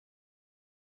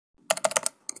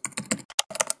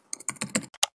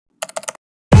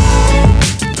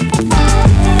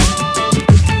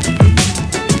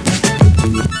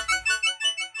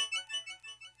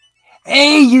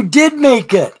Hey, you did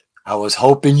make it. I was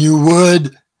hoping you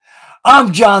would.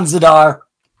 I'm John Zidar.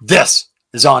 This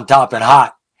is On Top and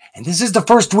Hot. And this is the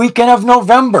first weekend of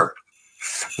November.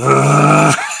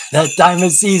 That time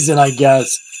of season, I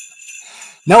guess.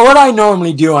 Now, what I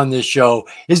normally do on this show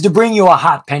is to bring you a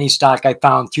hot penny stock I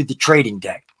found through the trading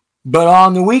deck. But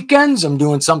on the weekends, I'm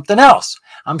doing something else.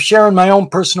 I'm sharing my own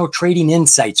personal trading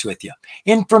insights with you.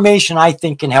 Information I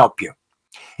think can help you.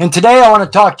 And today I want to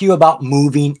talk to you about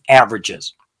moving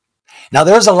averages. Now,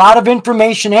 there's a lot of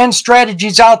information and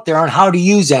strategies out there on how to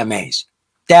use MAs.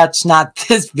 That's not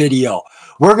this video.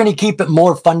 We're going to keep it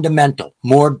more fundamental,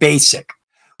 more basic.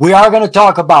 We are going to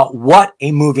talk about what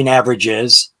a moving average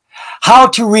is, how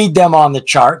to read them on the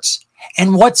charts,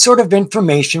 and what sort of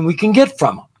information we can get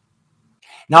from them.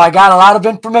 Now, I got a lot of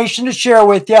information to share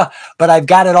with you, but I've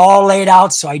got it all laid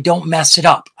out so I don't mess it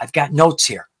up. I've got notes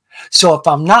here. So if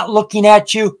I'm not looking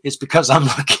at you, it's because I'm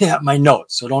looking at my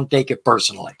notes. So don't take it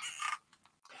personally.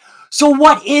 So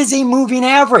what is a moving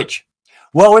average?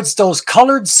 Well, it's those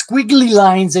colored squiggly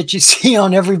lines that you see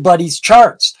on everybody's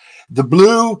charts. The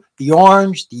blue, the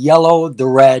orange, the yellow, the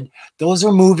red, those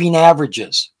are moving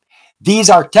averages. These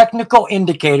are technical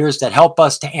indicators that help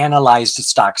us to analyze the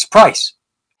stock's price.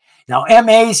 Now,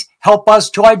 MAs help us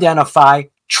to identify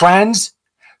trends,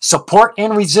 support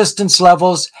and resistance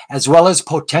levels, as well as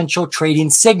potential trading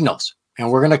signals.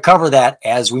 And we're going to cover that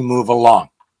as we move along.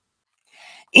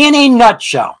 In a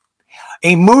nutshell,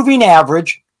 a moving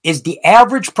average is the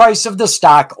average price of the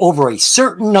stock over a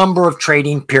certain number of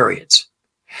trading periods.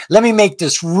 Let me make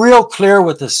this real clear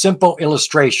with a simple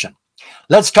illustration.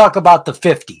 Let's talk about the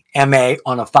 50 MA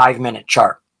on a 5-minute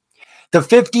chart. The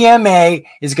 50 MA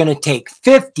is going to take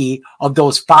 50 of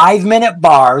those 5-minute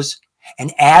bars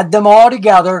and add them all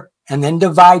together and then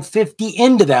divide 50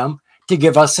 into them to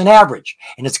give us an average.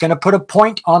 And it's going to put a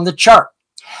point on the chart.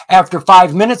 After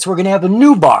 5 minutes, we're going to have a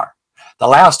new bar. The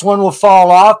last one will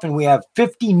fall off and we have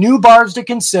 50 new bars to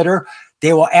consider.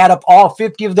 They will add up all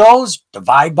 50 of those,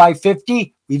 divide by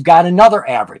 50. We've got another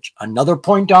average, another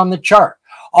point on the chart.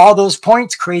 All those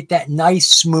points create that nice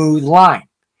smooth line.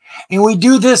 And we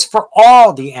do this for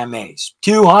all the MAs,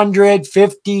 200,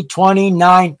 50,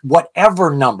 29,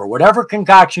 whatever number, whatever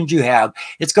concoctions you have,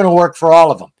 it's going to work for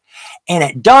all of them. And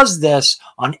it does this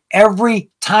on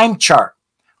every time chart,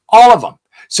 all of them.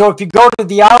 So if you go to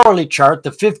the hourly chart,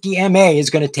 the 50 MA is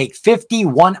going to take 50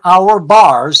 1-hour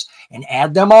bars and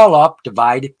add them all up,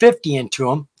 divide 50 into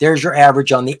them. There's your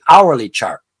average on the hourly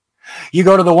chart. You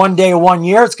go to the 1 day, 1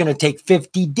 year, it's going to take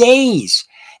 50 days.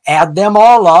 Add them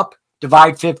all up,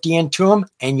 divide 50 into them,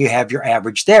 and you have your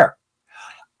average there.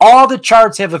 All the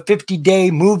charts have a 50-day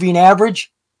moving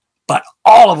average, but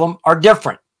all of them are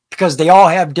different because they all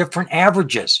have different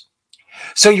averages.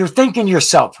 So you're thinking to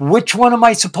yourself, which one am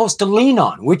I supposed to lean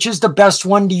on? Which is the best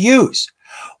one to use?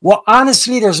 Well,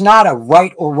 honestly, there's not a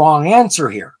right or wrong answer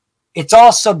here. It's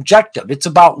all subjective. It's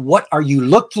about what are you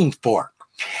looking for.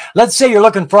 Let's say you're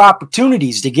looking for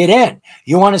opportunities to get in.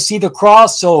 You want to see the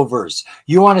crossovers.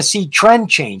 You want to see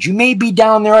trend change. You may be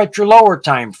down there at your lower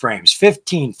time frames,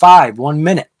 15, 5, 1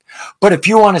 minute. But if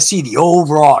you want to see the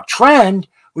overall trend,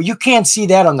 well, you can't see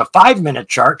that on the 5-minute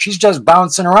chart. She's just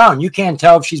bouncing around. You can't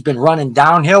tell if she's been running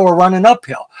downhill or running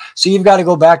uphill. So you've got to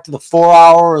go back to the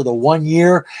 4-hour or the 1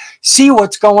 year, see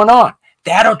what's going on.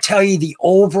 That'll tell you the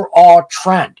overall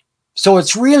trend. So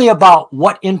it's really about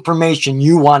what information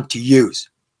you want to use.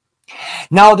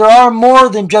 Now, there are more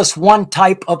than just one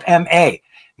type of MA.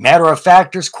 Matter of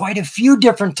fact, there's quite a few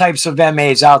different types of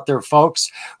MAs out there, folks.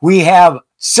 We have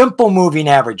simple moving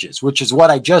averages, which is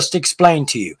what I just explained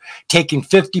to you. Taking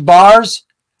 50 bars,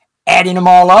 adding them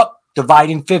all up,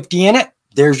 dividing 50 in it,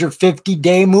 there's your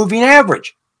 50-day moving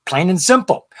average. Plain and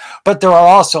simple. But there are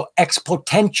also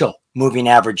exponential moving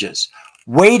averages,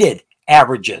 weighted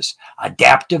averages,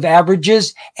 adaptive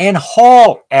averages, and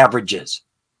Hall averages.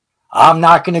 I'm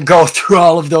not going to go through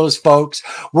all of those, folks.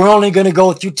 We're only going to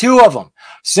go through 2 of them.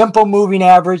 Simple moving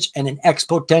average and an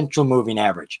exponential moving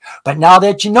average. But now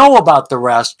that you know about the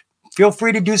rest, feel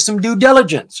free to do some due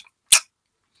diligence.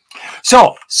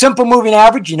 So, simple moving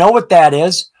average, you know what that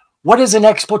is. What is an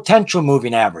exponential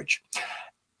moving average?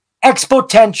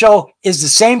 Exponential is the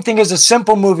same thing as a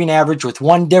simple moving average with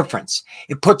one difference.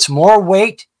 It puts more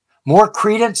weight, more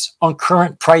credence on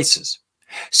current prices.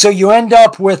 So you end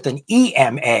up with an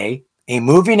EMA, a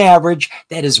moving average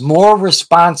that is more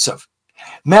responsive.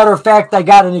 Matter of fact, I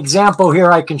got an example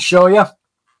here I can show you.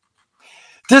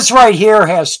 This right here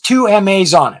has 2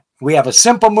 MAs on it. We have a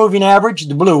simple moving average,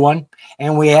 the blue one,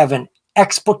 and we have an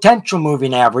exponential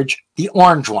moving average, the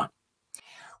orange one.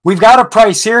 We've got a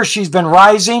price here. She's been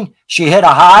rising. She hit a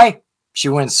high. She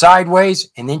went sideways,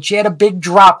 and then she had a big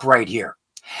drop right here.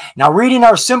 Now, reading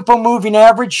our simple moving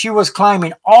average, she was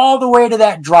climbing all the way to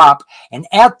that drop, and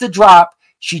at the drop,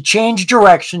 she changed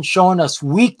direction, showing us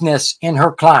weakness in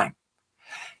her climb.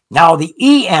 Now, the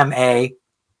EMA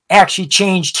actually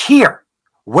changed here,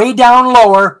 way down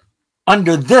lower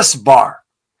under this bar.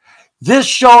 This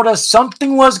showed us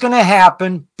something was going to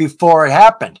happen before it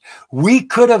happened. We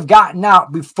could have gotten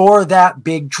out before that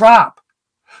big drop.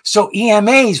 So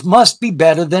EMAs must be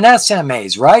better than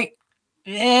SMAs, right?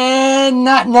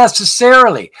 Not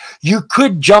necessarily. You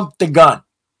could jump the gun.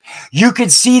 You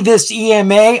could see this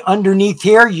EMA underneath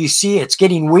here. You see it's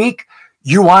getting weak.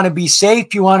 You want to be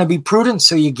safe. You want to be prudent,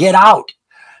 so you get out.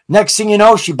 Next thing you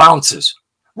know, she bounces.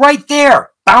 Right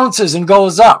there, bounces and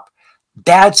goes up.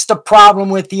 That's the problem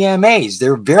with the EMAs.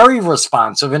 They're very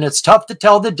responsive, and it's tough to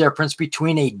tell the difference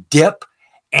between a dip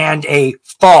and a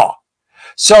fall.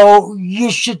 So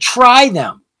you should try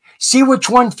them. See which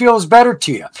one feels better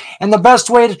to you. And the best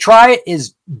way to try it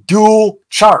is dual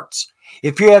charts.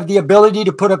 If you have the ability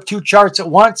to put up two charts at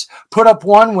once, put up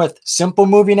one with simple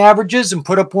moving averages and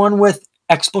put up one with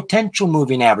exponential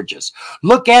moving averages.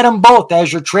 Look at them both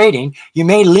as you're trading. You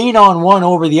may lean on one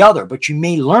over the other, but you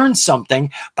may learn something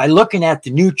by looking at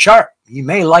the new chart. You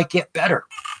may like it better.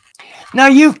 Now,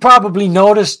 you've probably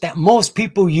noticed that most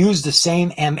people use the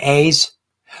same MAs.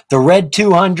 The red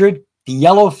 200, the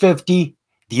yellow 50,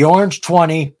 the orange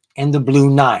 20, and the blue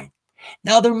 9.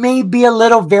 Now, there may be a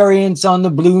little variance on the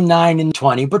blue 9 and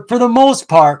 20, but for the most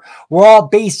part, we're all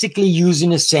basically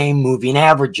using the same moving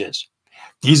averages.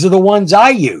 These are the ones I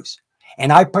use,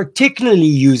 and I particularly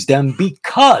use them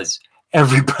because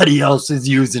everybody else is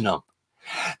using them.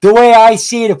 The way I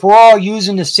see it, if we're all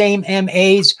using the same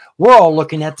MAs, we're all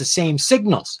looking at the same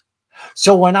signals.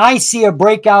 So when I see a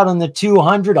breakout on the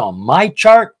 200 on my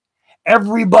chart,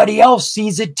 everybody else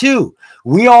sees it too.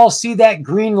 We all see that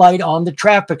green light on the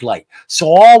traffic light. So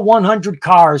all 100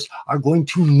 cars are going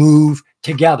to move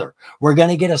together. We're going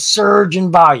to get a surge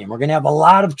in volume. We're going to have a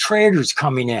lot of traders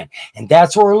coming in. And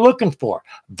that's what we're looking for: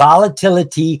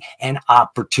 volatility and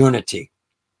opportunity.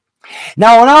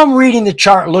 Now, when I'm reading the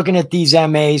chart, looking at these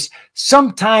MAs,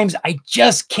 sometimes I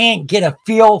just can't get a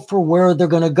feel for where they're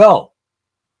going to go.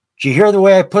 Did you hear the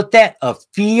way I put that? A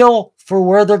feel for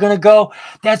where they're going to go?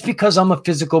 That's because I'm a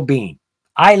physical being.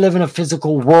 I live in a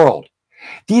physical world.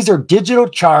 These are digital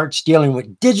charts dealing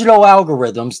with digital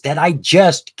algorithms that I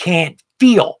just can't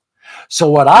feel. So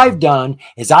what I've done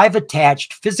is I've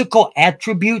attached physical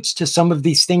attributes to some of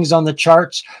these things on the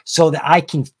charts so that I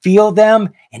can feel them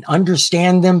and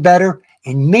understand them better.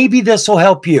 And maybe this will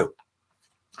help you.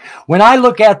 When I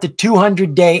look at the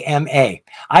 200-day MA,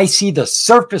 I see the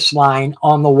surface line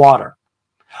on the water.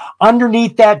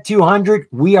 Underneath that 200,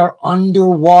 we are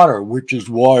underwater, which is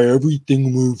why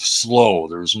everything moves slow.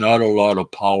 There's not a lot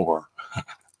of power.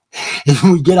 If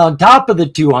we get on top of the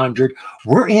 200,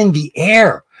 we're in the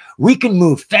air. We can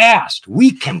move fast.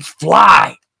 We can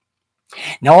fly.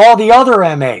 Now, all the other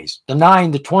MAs, the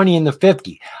 9, the 20, and the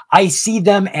 50, I see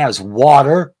them as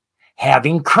water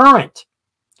having current.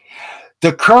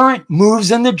 The current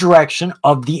moves in the direction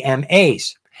of the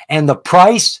MAs, and the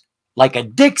price, like a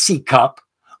Dixie cup,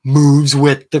 moves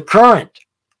with the current.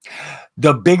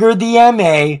 The bigger the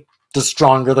MA, the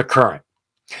stronger the current.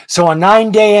 So a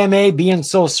 9-day MA being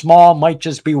so small might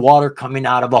just be water coming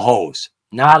out of a hose,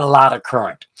 not a lot of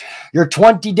current. Your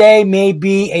 20-day may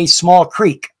be a small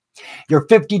creek. Your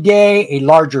 50-day, a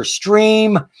larger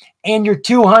stream. And your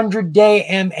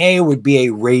 200-day MA would be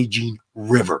a raging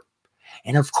river.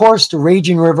 And of course, the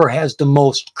raging river has the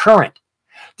most current.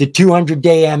 The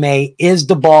 200-day MA is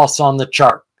the boss on the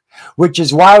chart, which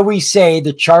is why we say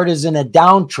the chart is in a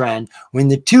downtrend when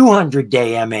the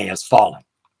 200-day MA is falling.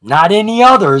 Not any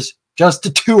others, just the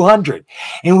 200.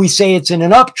 And we say it's in an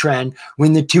uptrend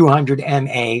when the 200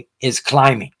 MA is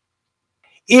climbing.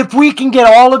 If we can get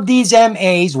all of these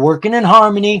MAs working in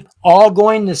harmony, all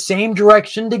going the same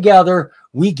direction together,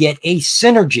 we get a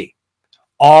synergy.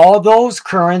 All those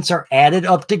currents are added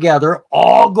up together,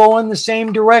 all go in the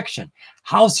same direction.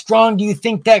 How strong do you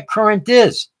think that current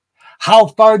is? How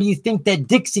far do you think that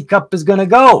Dixie cup is going to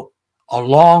go? A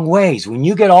long ways. When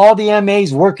you get all the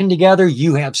MAs working together,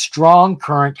 you have strong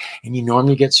current and you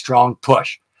normally get strong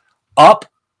push. Up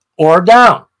or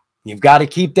down. You've got to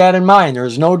keep that in mind.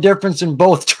 There's no difference in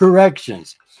both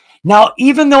directions. Now,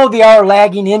 even though they are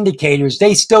lagging indicators,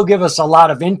 they still give us a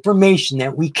lot of information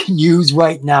that we can use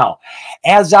right now.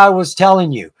 As I was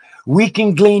telling you, we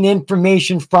can glean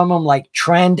information from them like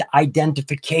trend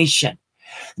identification.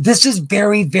 This is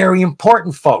very, very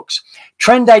important, folks.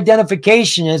 Trend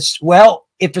identification is, well,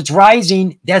 if it's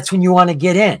rising, that's when you want to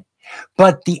get in.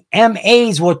 But the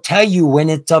MAs will tell you when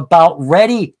it's about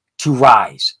ready to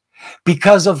rise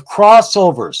because of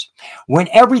crossovers. When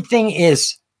everything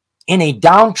is in a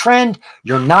downtrend,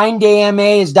 your 9-day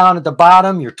MA is down at the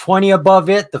bottom, your 20 above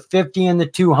it, the 50 and the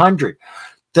 200.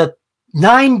 The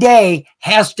 9-day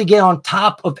has to get on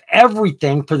top of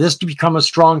everything for this to become a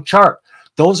strong chart.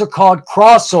 Those are called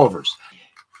crossovers.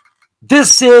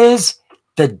 This is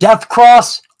the death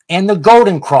cross and the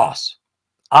golden cross.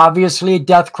 Obviously, a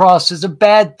death cross is a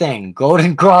bad thing.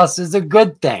 Golden cross is a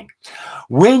good thing.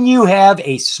 When you have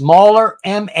a smaller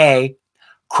MA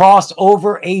cross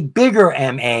over a bigger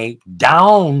MA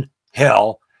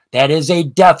downhill, that is a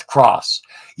death cross.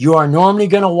 You are normally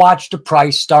going to watch the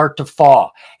price start to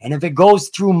fall. And if it goes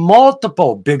through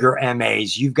multiple bigger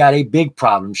MAs, you've got a big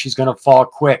problem. She's going to fall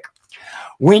quick.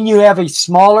 When you have a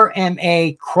smaller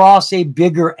MA cross a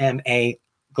bigger MA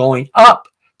going up,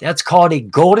 that's called a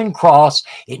golden cross.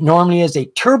 It normally is a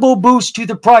turbo boost to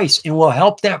the price and will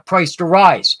help that price to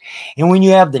rise. And when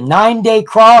you have the 9-day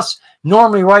cross,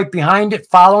 normally right behind it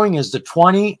following is the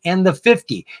 20 and the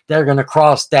 50 that are going to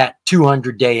cross that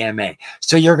 200-day MA.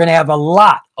 So you're going to have a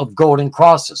lot of golden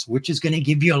crosses, which is going to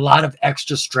give you a lot of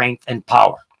extra strength and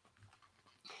power.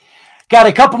 Got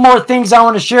a couple more things I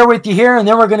want to share with you here, and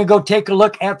then we're going to go take a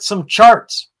look at some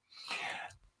charts.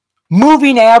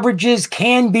 Moving averages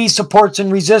can be supports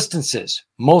and resistances.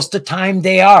 Most of the time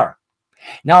they are.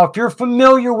 Now, if you're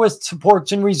familiar with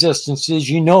supports and resistances,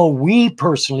 you know we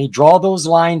personally draw those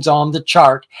lines on the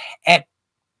chart at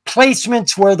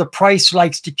placements where the price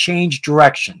likes to change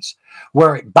directions,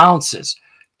 where it bounces,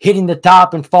 hitting the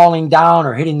top and falling down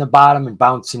or hitting the bottom and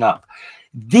bouncing up.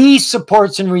 These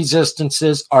supports and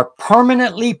resistances are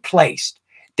permanently placed.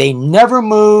 They never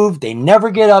move. They never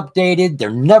get updated.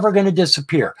 They're never going to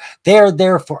disappear. They are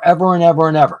there forever and ever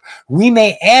and ever. We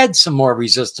may add some more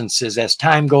resistances as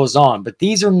time goes on, but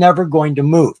these are never going to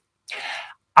move.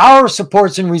 Our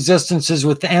supports and resistances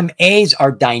with MAs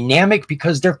are dynamic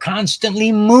because they're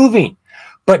constantly moving.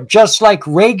 But just like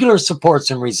regular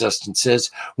supports and resistances,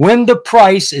 when the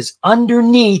price is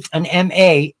underneath an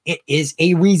MA, it is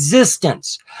a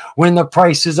resistance. When the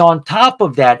price is on top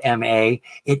of that MA,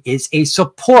 it is a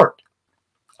support.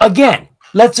 Again,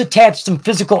 let's attach some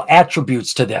physical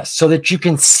attributes to this so that you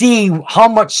can see how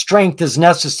much strength is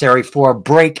necessary for a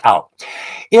breakout.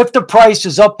 If the price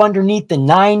is up underneath the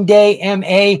 9-day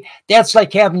MA, that's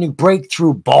like having to break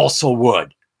through balsa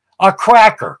wood. A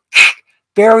cracker.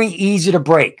 Very easy to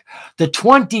break. The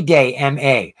 20-day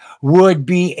MA would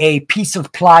be a piece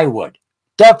of plywood.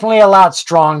 Definitely a lot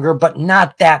stronger, but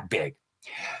not that big.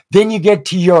 Then you get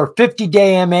to your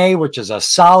 50-day MA, which is a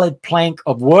solid plank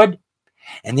of wood.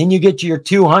 And then you get to your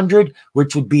 200,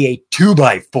 which would be a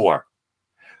 2x4.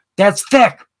 That's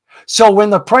thick. So when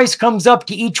the price comes up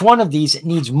to each one of these, it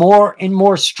needs more and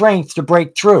more strength to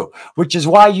break through, which is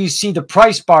why you see the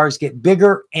price bars get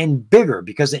bigger and bigger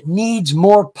because it needs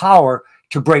more power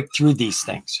to break through these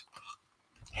things.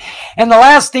 And the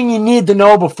last thing you need to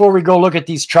know before we go look at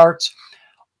these charts,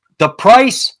 the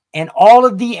price and all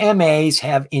of the MAs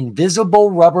have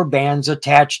invisible rubber bands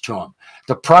attached to them.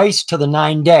 The price to the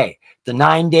 9-day, the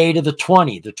 9-day to the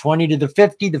 20 to the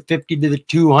 50 to the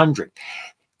 200.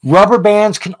 Rubber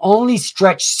bands can only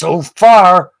stretch so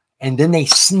far and then they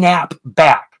snap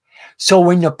back. So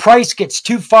when the price gets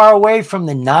too far away from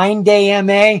the 9-day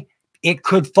MA, it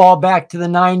could fall back to the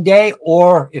 9-day,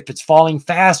 or if it's falling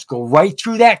fast, go right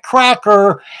through that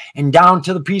cracker and down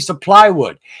to the piece of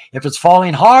plywood. If it's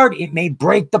falling hard, it may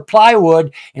break the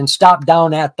plywood and stop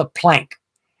down at the plank.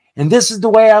 And this is the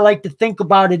way I like to think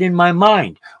about it in my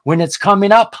mind. When it's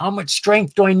coming up, how much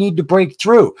strength do I need to break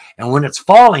through? And when it's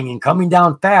falling and coming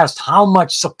down fast, how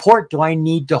much support do I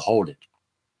need to hold it?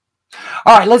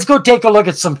 All right, let's go take a look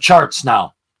at some charts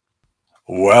now.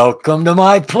 Welcome to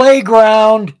my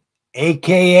playground,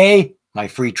 AKA my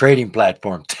free trading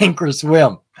platform,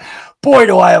 Thinkorswim. Boy,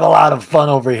 do I have a lot of fun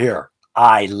over here.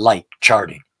 I like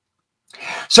charting.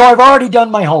 So I've already done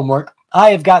my homework. I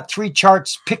have got 3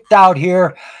 charts picked out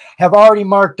here, have already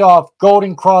marked off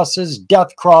golden crosses,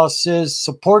 death crosses,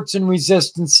 supports and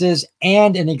resistances,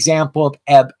 and an example of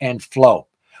ebb and flow,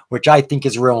 which I think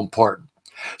is real important.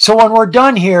 So when we're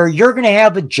done here, you're going to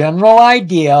have a general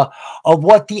idea of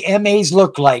what the MAs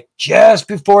look like just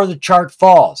before the chart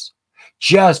falls,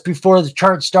 just before the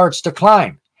chart starts to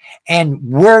climb, and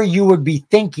where you would be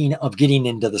thinking of getting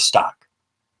into the stock.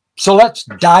 So let's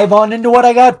dive on into what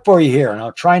I got for you here, and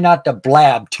I'll try not to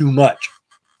blab too much.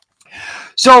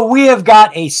 So we have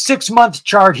got a 6-month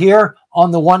chart here on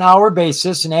the 1-hour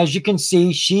basis, and as you can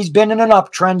see, she's been in an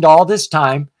uptrend all this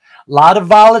time. A lot of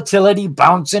volatility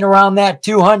bouncing around that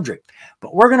 200.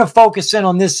 but we're going to focus in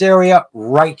on this area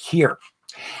right here.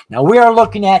 Now we are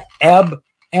looking at ebb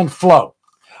and flow.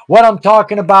 What I'm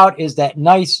talking about is that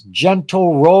nice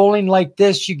gentle rolling like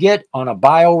this you get on a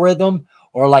biorhythm,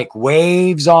 or like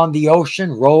waves on the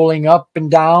ocean rolling up and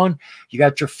down. You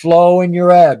got your flow and your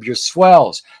ebb, your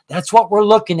swells. That's what we're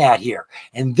looking at here.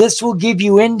 And this will give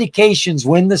you indications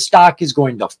when the stock is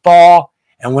going to fall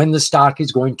and when the stock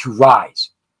is going to rise.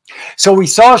 So we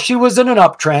saw she was in an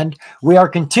uptrend. We are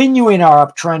continuing our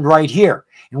uptrend right here.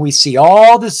 And we see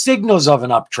all the signals of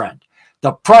an uptrend.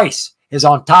 The price is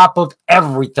on top of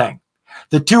everything.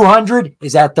 The 200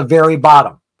 is at the very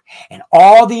bottom. And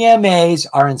all the MAs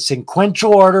are in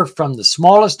sequential order from the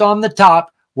smallest on the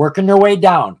top, working their way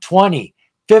down, 20,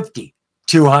 50,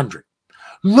 200.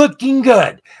 Looking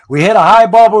good. We hit a high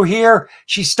bubble here.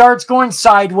 She starts going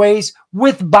sideways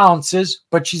with bounces,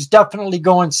 but she's definitely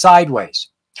going sideways.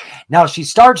 Now she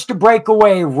starts to break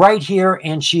away right here,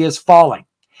 and she is falling.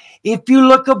 If you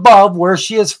look above where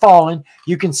she is falling,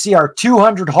 you can see our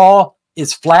 200 haul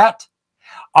is flat.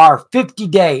 Our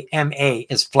 50-day MA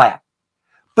is flat.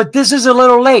 But this is a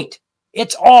little late.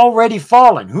 It's already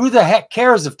fallen. Who the heck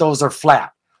cares if those are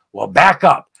flat? Well, back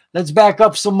up. Let's back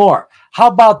up some more. How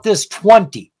about this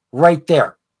 20 right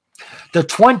there? The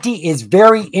 20 is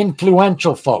very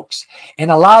influential, folks. In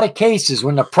a lot of cases,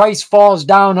 when the price falls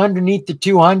down underneath the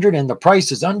 200 and the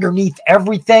price is underneath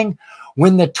everything,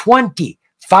 when the 20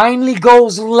 finally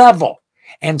goes level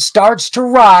and starts to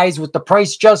rise with the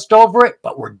price just over it,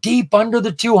 but we're deep under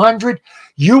the 200,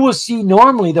 you will see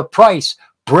normally the price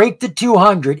break the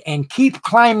 200 and keep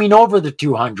climbing over the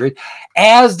 200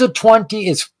 as the 20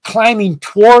 is climbing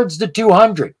towards the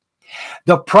 200.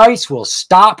 The price will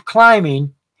stop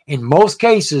climbing in most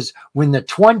cases when the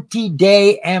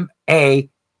 20-day MA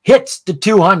hits the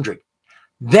 200.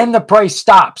 Then the price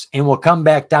stops and will come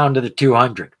back down to the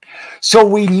 200. So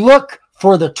we look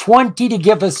for the 20 to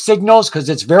give us signals because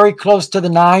it's very close to the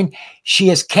 9. She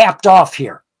is capped off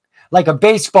here, like a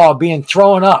baseball being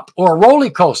thrown up or a roller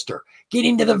coaster,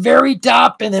 getting to the very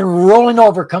top and then rolling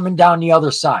over, coming down the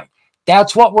other side.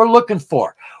 That's what we're looking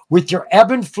for. With your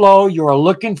ebb and flow, you are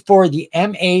looking for the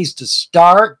MAs to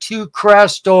start to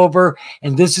crest over,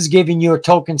 and this is giving you a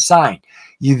token sign.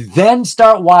 You then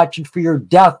start watching for your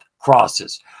death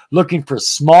crosses, looking for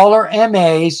smaller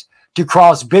MAs to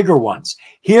cross bigger ones.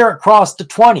 Here across the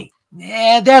 20.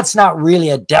 That's not really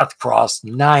a death cross,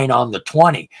 9 on the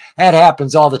 20. That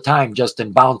happens all the time just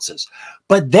in bounces.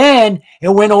 But then it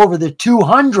went over the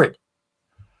 200.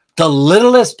 The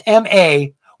littlest MA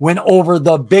went over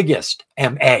the biggest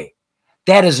MA.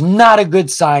 That is not a good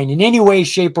sign in any way,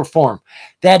 shape, or form.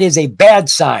 That is a bad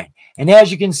sign. And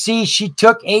as you can see, she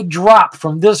took a drop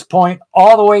from this point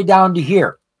all the way down to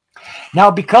here.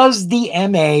 Now, because the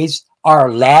MAs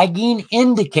are lagging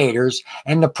indicators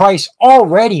and the price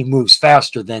already moves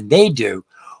faster than they do,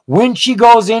 when she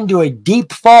goes into a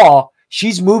deep fall,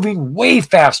 she's moving way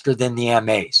faster than the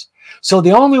MAs. So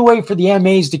the only way for the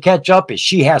MAs to catch up is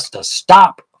she has to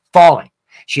stop falling.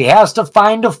 She has to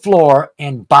find a floor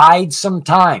and bide some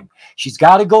time. She's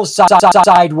got to go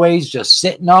sideways, just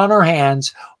sitting on her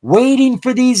hands, waiting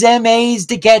for these MAs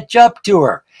to catch up to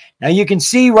her. Now you can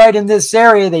see right in this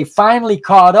area, they finally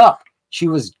caught up. She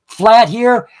was flat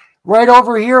here, right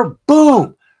over here,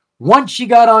 boom. Once she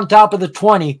got on top of the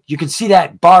 20, you can see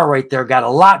that bar right there got a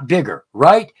lot bigger,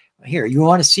 right? Here, you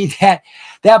want to see that?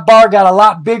 That bar got a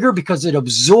lot bigger because it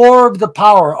absorbed the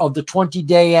power of the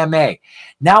 20-day MA.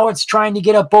 Now it's trying to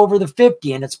get up over the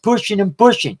 50, and it's pushing and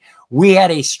pushing. We had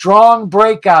a strong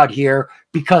breakout here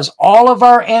because all of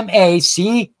our MA,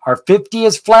 see, our 50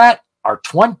 is flat, our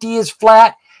 20 is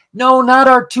flat. No, not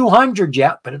our 200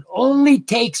 yet, but it only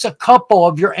takes a couple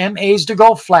of your MAs to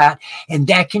go flat, and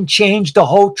that can change the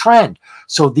whole trend.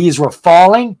 So these were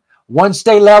falling. Once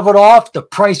they leveled off, the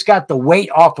price got the weight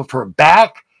off of her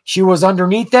back. She was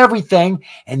underneath everything,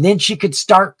 and then she could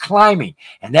start climbing.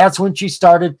 And that's when she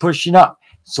started pushing up.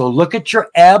 So look at your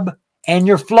ebb and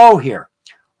your flow here.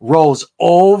 Rolls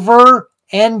over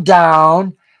and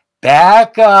down,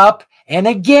 back up, and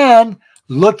again,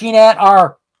 looking at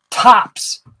our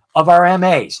tops of our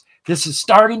MAs. This is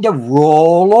starting to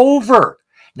roll over.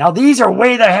 Now, these are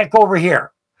way the heck over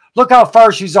here. Look how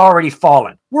far she's already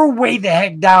fallen. We're way the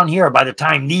heck down here by the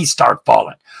time these start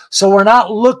falling. So we're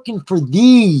not looking for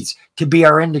these to be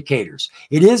our indicators.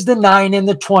 It is the 9 and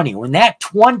the 20. When that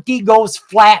 20 goes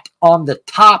flat on the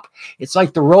top, it's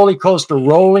like the roller coaster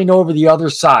rolling over the other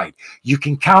side. You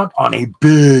can count on a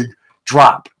big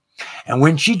drop. And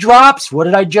when she drops, what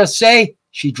did I just say?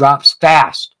 She drops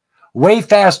fast. Way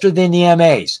faster than the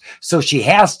MAs. So she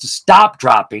has to stop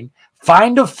dropping,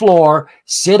 find a floor,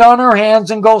 sit on her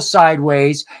hands and go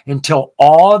sideways until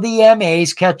all the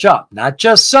MAs catch up. Not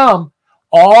just some,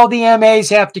 all the MAs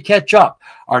have to catch up.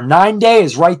 Our 9-day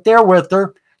is right there with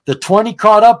her. The 20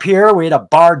 caught up here. We had a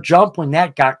bar jump when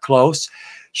that got close.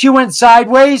 She went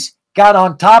sideways, got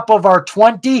on top of our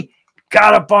 20,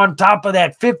 got up on top of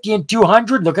that 50 and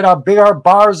 200. Look at how big our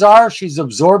bars are. She's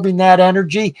absorbing that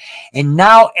energy. And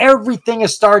now everything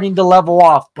is starting to level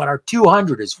off, but our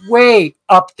 200 is way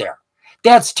up there.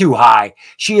 That's too high.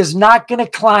 She is not going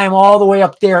to climb all the way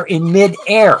up there in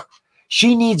midair.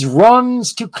 She needs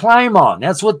rungs to climb on.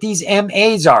 That's what these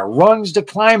MAs are, rungs to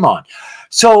climb on.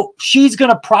 So she's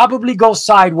going to probably go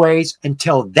sideways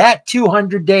until that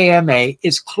 200-day MA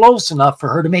is close enough for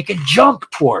her to make a jump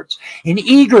towards. And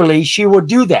eagerly, she will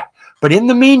do that. But in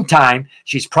the meantime,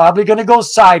 she's probably going to go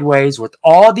sideways with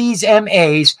all these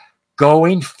MAs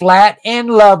going flat and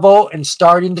level and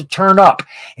starting to turn up.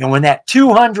 And when that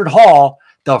 200 haul,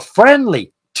 the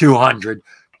friendly 200,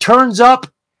 turns up,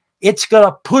 it's going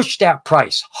to push that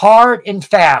price hard and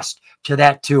fast to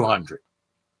that 200.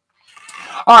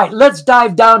 All right, let's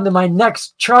dive down to my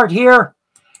next chart here.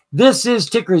 This is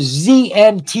ticker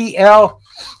ZNTL. All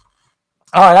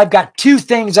right, I've got two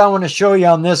things I want to show you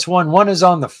on this one. One is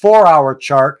on the 4-hour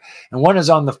chart, and one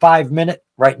is on the 5-minute.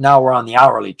 Right now, we're on the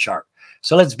hourly chart.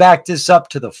 So let's back this up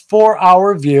to the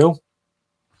 4-hour view.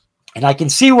 And I can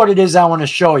see what it is I want to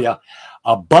show you.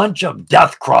 A bunch of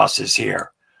death crosses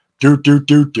here. All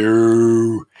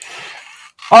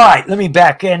right, let me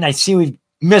back in. I see we've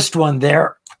missed one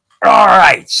there. All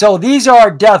right, so these are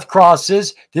our death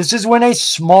crosses. This is when a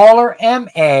smaller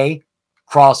MA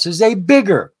crosses a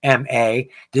bigger MA.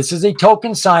 This is a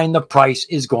token sign the price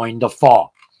is going to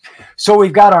fall. So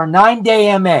we've got our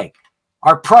 9-day MA.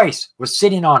 Our price was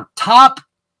sitting on top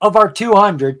of our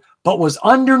 200, but was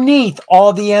underneath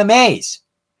all the MAs.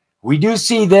 We do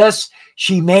see this.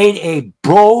 She made a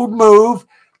bold move.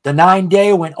 The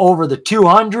 9-day went over the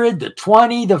 200, the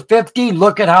 20, the 50.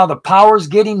 Look at how the power's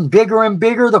getting bigger and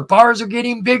bigger. The bars are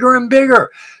getting bigger and bigger.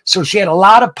 So she had a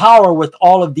lot of power with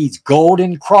all of these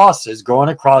golden crosses going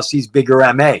across these bigger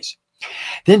MAs.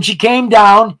 Then she came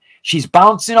down. She's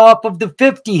bouncing off of the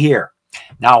 50 here.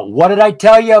 Now, what did I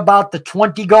tell you about the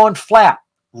 20 going flat?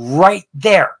 Right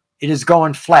there, it is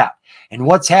going flat. And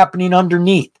what's happening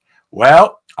underneath?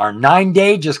 Well, our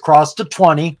 9-day just crossed the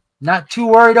 20. Not too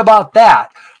worried about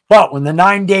that. But when the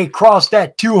 9-day crossed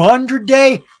that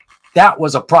 200-day, that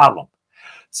was a problem.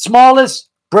 Smallest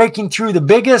breaking through the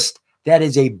biggest, that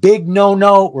is a big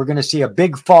no-no. We're going to see a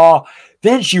big fall.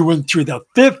 Then she went through the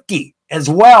 50 as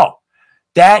well.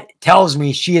 That tells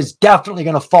me she is definitely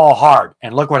going to fall hard.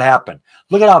 And look what happened.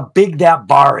 Look at how big that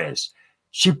bar is.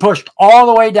 She pushed all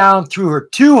the way down through her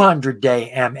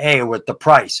 200-day MA with the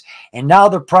price. And now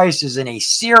the price is in a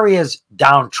serious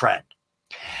downtrend.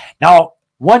 Now,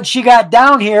 once she got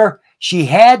down here, she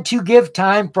had to give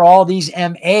time for all these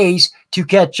MAs to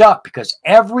catch up because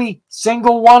every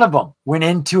single one of them went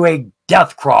into a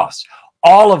death cross.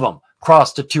 All of them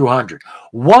crossed the 200.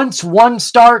 Once one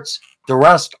starts, the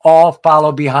rest all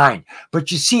follow behind.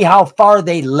 But you see how far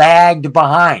they lagged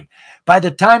behind. By the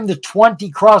time the 20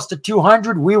 crossed the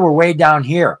 200, we were way down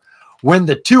here. When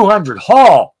the 200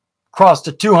 haul crossed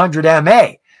the 200 MA,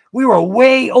 we were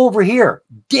way over here,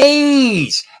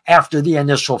 days after the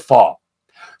initial fall.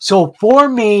 So for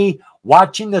me,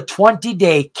 watching the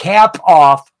 20-day cap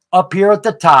off up here at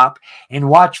the top and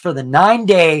watch for the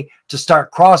 9-day to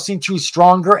start crossing through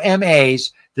stronger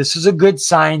MAs, this is a good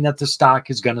sign that the stock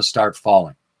is going to start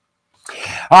falling.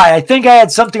 All right, I think I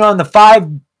had something on the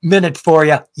 5-minute for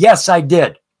you. Yes, I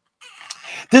did.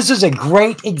 This is a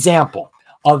great example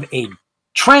of a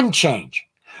trend change.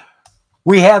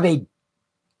 We have a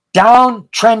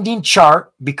downtrending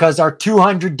chart because our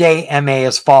 200-day MA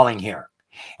is falling here.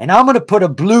 And I'm going to put a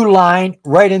blue line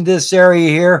right in this area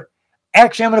here.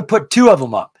 Actually, I'm going to put two of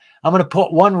them up. I'm going to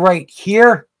put one right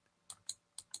here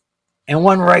and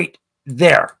one right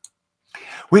there.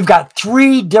 We've got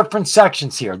three different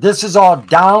sections here. This is all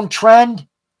downtrend.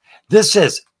 This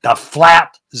is the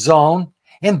flat zone,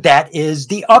 and that is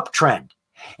the uptrend.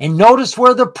 And notice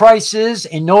where the price is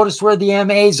and notice where the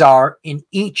MAs are in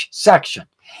each section.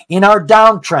 In our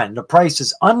downtrend, the price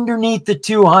is underneath the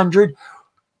 200,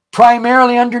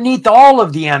 primarily underneath all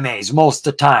of the MAs most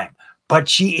of the time, but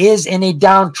she is in a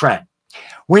downtrend.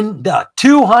 When the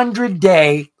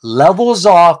 200-day levels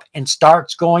off and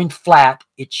starts going flat,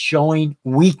 it's showing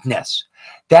weakness.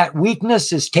 That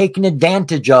weakness is taken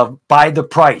advantage of by the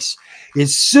price.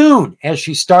 As soon as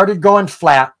she started going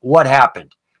flat, what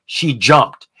happened? She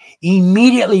jumped,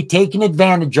 immediately taking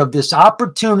advantage of this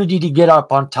opportunity to get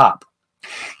up on top.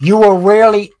 You will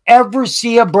rarely ever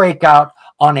see a breakout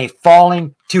on a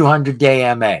falling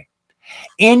 200-day MA.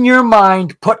 In your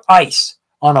mind, put ice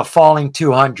on a falling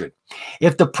 200.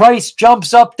 If the price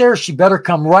jumps up there, she better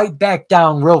come right back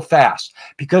down real fast,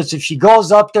 because if she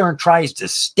goes up there and tries to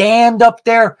stand up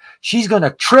there, she's going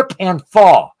to trip and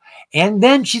fall. And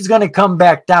then she's going to come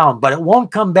back down, but it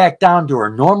won't come back down to her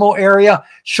normal area.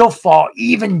 She'll fall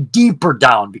even deeper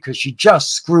down because she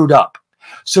just screwed up.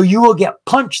 So you will get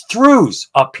punch throughs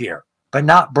up here, but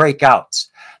not breakouts.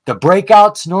 The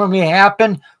breakouts normally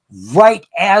happen right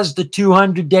as the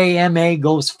 200-day MA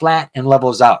goes flat and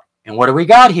levels out. And what do we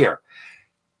got here?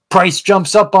 Price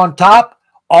jumps up on top.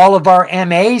 All of our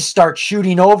MAs start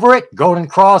shooting over it. Golden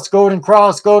cross, golden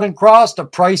cross, golden cross. The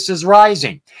price is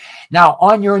rising. Now,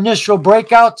 on your initial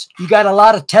breakouts, you got a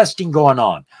lot of testing going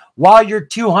on. While your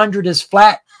 200 is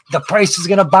flat, the price is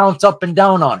going to bounce up and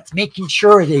down on it, making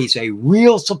sure it is a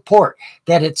real support,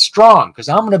 that it's strong, because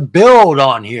I'm going to build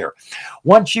on here.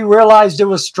 Once you realized it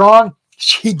was strong,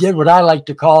 she did what I like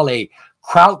to call a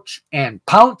crouch and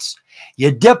pounce.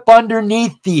 You dip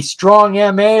underneath the strong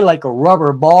MA like a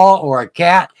rubber ball or a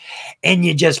cat, and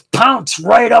you just pounce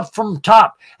right up from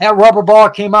top. That rubber ball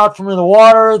came out from the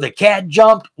water, the cat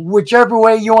jumped, whichever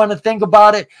way you want to think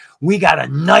about it. We got a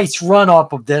nice run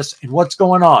off of this. And what's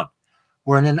going on?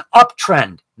 We're in an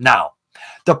uptrend now.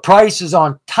 The price is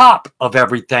on top of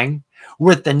everything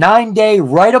with the 9-day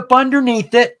right up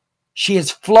underneath it. She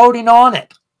is floating on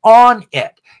it.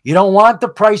 You don't want the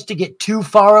price to get too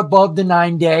far above the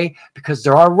 9-day because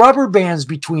there are rubber bands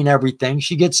between everything.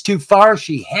 She gets too far,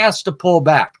 she has to pull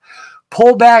back.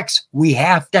 Pullbacks we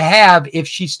have to have if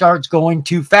she starts going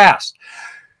too fast.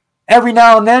 Every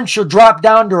now and then she'll drop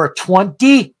down to a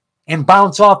 20 and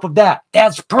bounce off of that.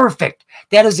 That's perfect.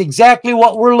 That is exactly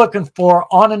what we're looking for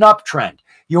on an uptrend.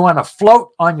 You want to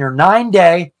float on your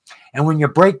 9-day, and when you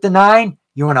break the 9,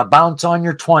 you want to bounce on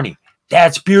your 20.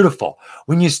 That's beautiful.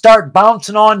 When you start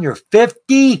bouncing on your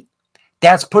 50,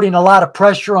 that's putting a lot of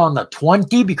pressure on the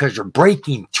 20 because you're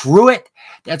breaking through it.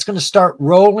 That's going to start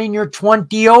rolling your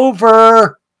 20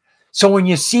 over. So when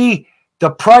you see the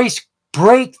price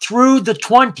break through the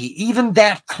 20, even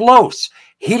that close,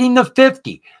 hitting the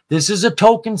 50, this is a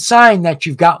token sign that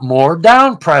you've got more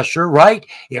down pressure, right?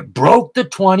 It broke the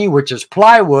 20, which is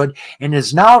plywood, and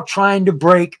is now trying to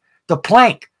break the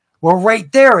plank. Well,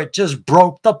 right there, it just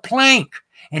broke the plank,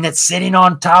 and it's sitting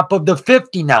on top of the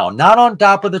 50 now, not on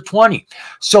top of the 20.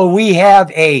 So we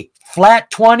have a flat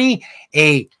 20,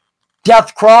 a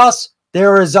death cross.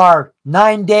 There is our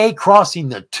 9-day crossing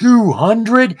the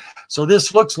 200. So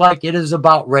this looks like it is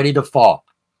about ready to fall.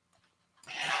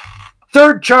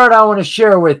 Third chart I want to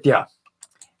share with you.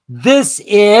 This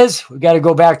is, we got to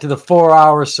go back to the 4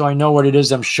 hours so I know what it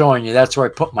is I'm showing you. That's where I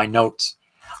put my notes.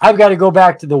 I've got to go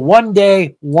back to the 1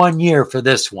 day, 1 year for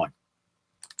this one.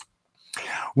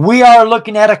 We are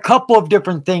looking at a couple of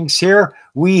different things here.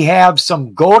 We have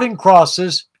some golden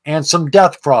crosses and some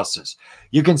death crosses.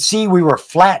 You can see we were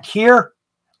flat here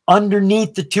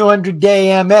underneath the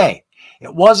 200-day MA.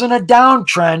 It wasn't a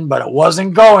downtrend, but it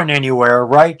wasn't going anywhere,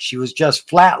 right? She was just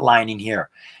flatlining here.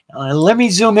 Now, let me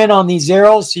zoom in on these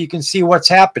arrows so you can see what's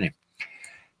happening.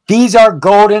 These are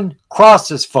golden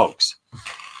crosses, folks.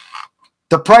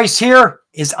 The price here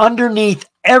is underneath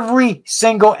every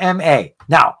single MA.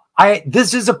 Now,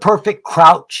 this is a perfect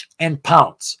crouch and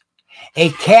pounce. A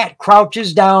cat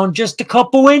crouches down just a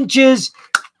couple inches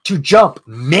to jump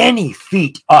many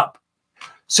feet up.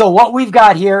 So what we've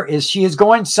got here is she is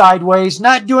going sideways,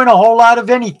 not doing a whole lot of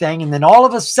anything, and then all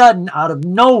of a sudden, out of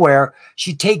nowhere,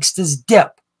 she takes this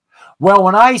dip. Well,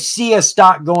 when I see a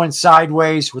stock going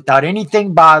sideways without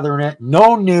anything bothering it,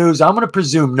 no news, I'm going to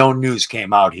presume no news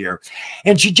came out here,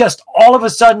 and she just all of a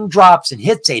sudden drops and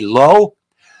hits a low,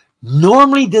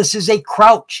 normally this is a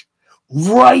crouch.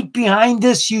 Right behind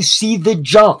this, you see the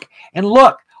jump. And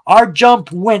look, our jump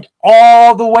went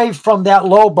all the way from that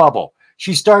low bubble.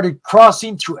 She started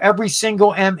crossing through every single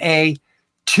MA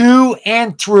to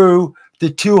and through the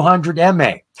 200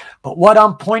 MA. But what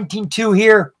I'm pointing to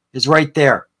here is right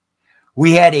there.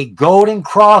 We had a golden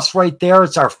cross right there.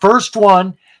 It's our first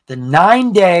one. The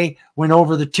 9-day went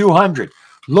over the 200.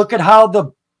 Look at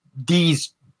how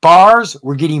these bars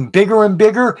were getting bigger and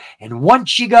bigger. And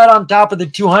once she got on top of the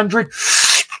 200,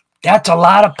 that's a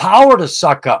lot of power to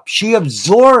suck up. She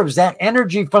absorbs that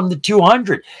energy from the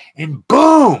 200. And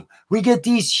boom, we get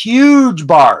these huge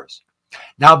bars.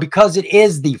 Now, because it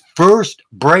is the first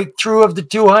breakthrough of the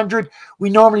 200, we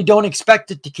normally don't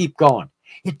expect it to keep going.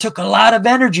 It took a lot of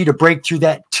energy to break through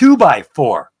that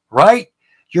 2x4, right?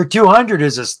 Your 200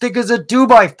 is as thick as a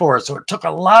 2x4, so it took a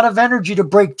lot of energy to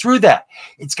break through that.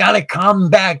 It's got to come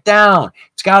back down.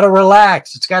 It's got to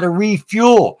relax. It's got to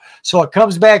refuel. So it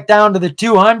comes back down to the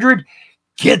 200,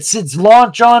 gets its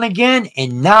launch on again,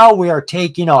 and now we are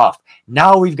taking off.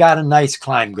 Now we've got a nice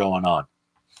climb going on.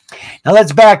 Now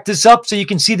let's back this up so you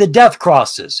can see the death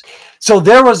crosses. So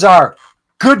there was our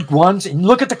good ones, and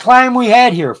look at the climb we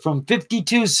had here from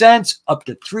 52 cents up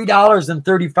to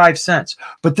 $3.35.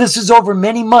 But this is over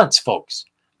many months, folks.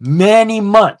 Many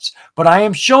months. But I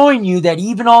am showing you that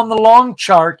even on the long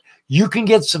chart, you can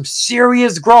get some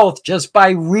serious growth just by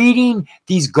reading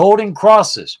these golden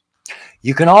crosses.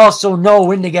 You can also know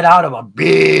when to get out of a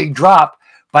big drop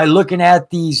by looking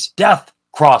at these death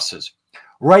crosses.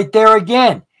 Right there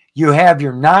again, you have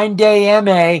your 9-day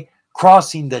MA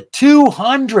crossing the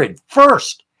 200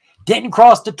 first. Didn't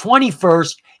cross the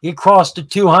 21st, it crossed the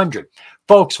 200.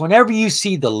 Folks, whenever you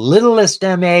see the littlest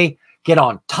MA get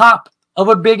on top of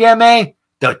a big MA,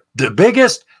 the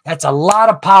biggest, that's a lot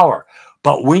of power.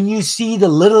 But when you see the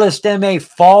littlest MA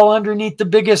fall underneath the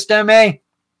biggest MA,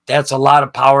 that's a lot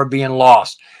of power being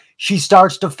lost. She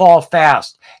starts to fall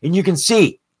fast. And you can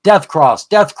see death cross,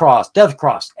 death cross, death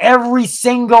cross. Every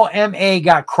single MA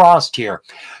got crossed here.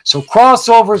 So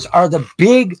crossovers are the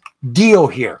big deal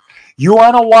here. You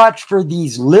want to watch for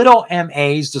these little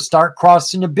MAs to start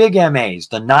crossing the big MAs,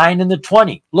 the 9 and the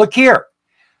 20. Look here.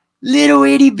 Little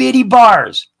itty bitty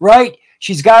bars, right?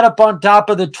 She's got up on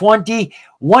top of the 20.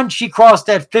 Once she crossed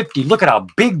that 50, look at how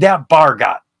big that bar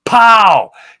got.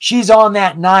 Pow! She's on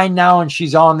that 9 now, and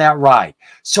she's on that ride.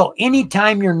 So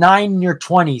anytime your 9 and your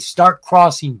 20 start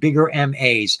crossing bigger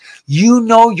MAs, you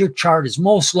know your chart is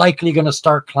most likely going to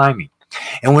start climbing.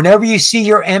 And whenever you see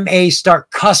your MAs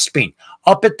start cusping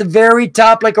up at the very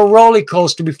top like a roller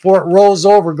coaster before it rolls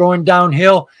over going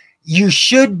downhill, you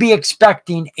should be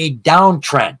expecting a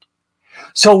downtrend.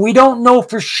 So we don't know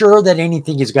for sure that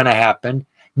anything is going to happen.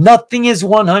 Nothing is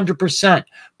 100%,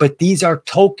 but these are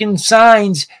token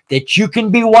signs that you can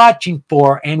be watching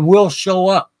for and will show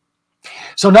up.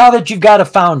 So now that you've got a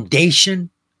foundation,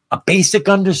 a basic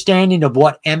understanding of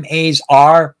what MAs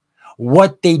are,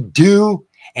 what they do,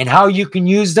 and how you can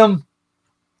use them,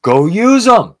 go use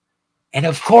them. And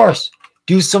of course,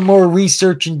 do some more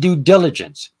research and due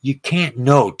diligence. You can't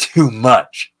know too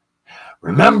much.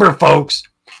 Remember, folks,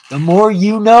 the more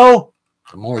you know,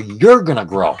 the more you're going to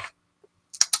grow.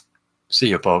 See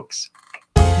you, folks.